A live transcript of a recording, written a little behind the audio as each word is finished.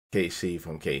KC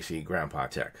from KC Grandpa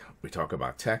Tech. We talk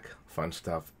about tech, fun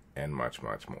stuff, and much,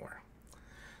 much more.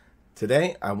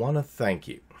 Today, I want to thank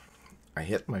you. I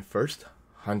hit my first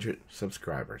 100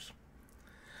 subscribers.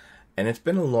 And it's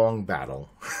been a long battle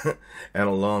and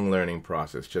a long learning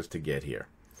process just to get here.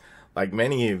 Like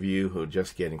many of you who are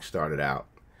just getting started out,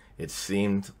 it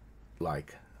seemed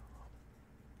like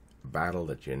a battle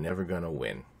that you're never going to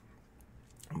win.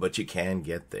 But you can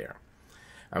get there.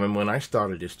 I mean, when I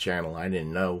started this channel, I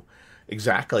didn't know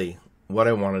exactly what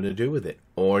I wanted to do with it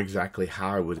or exactly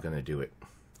how I was going to do it.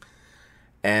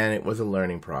 And it was a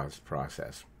learning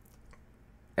process.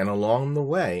 And along the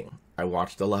way, I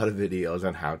watched a lot of videos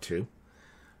on how to.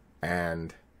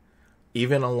 And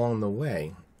even along the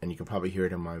way, and you can probably hear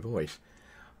it in my voice,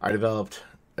 I developed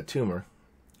a tumor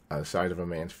on the side of a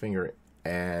man's finger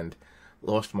and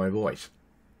lost my voice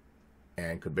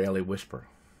and could barely whisper.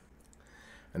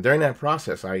 And during that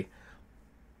process, I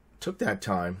took that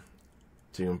time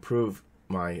to improve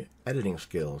my editing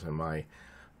skills and my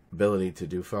ability to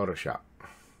do Photoshop.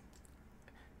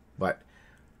 But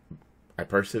I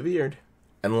persevered,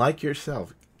 and like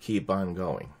yourself, keep on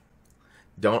going.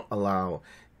 Don't allow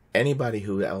anybody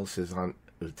who else is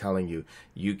telling you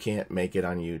you can't make it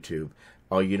on YouTube,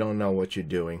 or you don't know what you're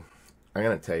doing. I'm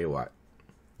going to tell you what,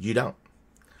 you don't.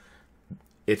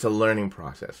 It's a learning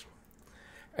process.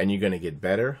 And you're going to get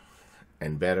better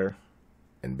and better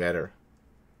and better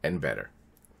and better.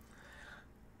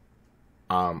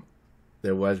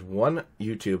 There was one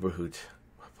YouTuber who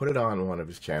put it on one of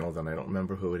his channels, and I don't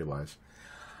remember who it was,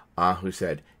 who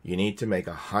said, you need to make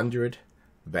 100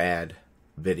 bad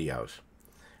videos.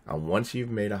 And once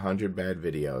you've made 100 bad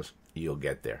videos, you'll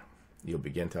get there. You'll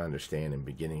begin to understand and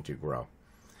beginning to grow.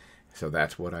 So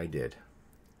that's what I did.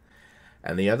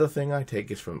 And the other thing I take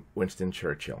is from Winston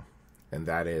Churchill. And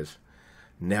that is,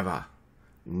 never,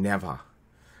 never,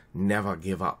 never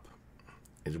give up,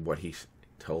 is what he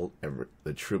told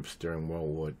the troops during World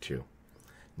War II.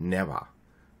 Never,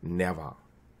 never,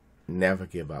 never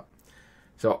give up.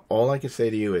 So all I can say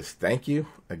to you is thank you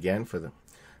again for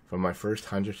my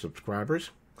first 100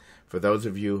 subscribers. For those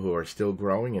of you who are still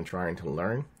growing and trying to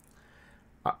learn,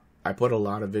 I put a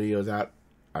lot of videos out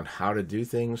on how to do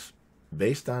things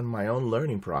based on my own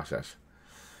learning process.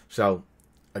 So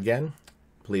again,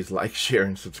 please like, share,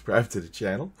 and subscribe to the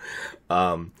channel.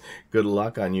 Good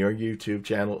luck on your YouTube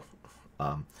channel.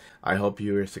 I hope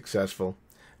you are successful.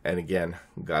 And again,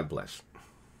 God bless.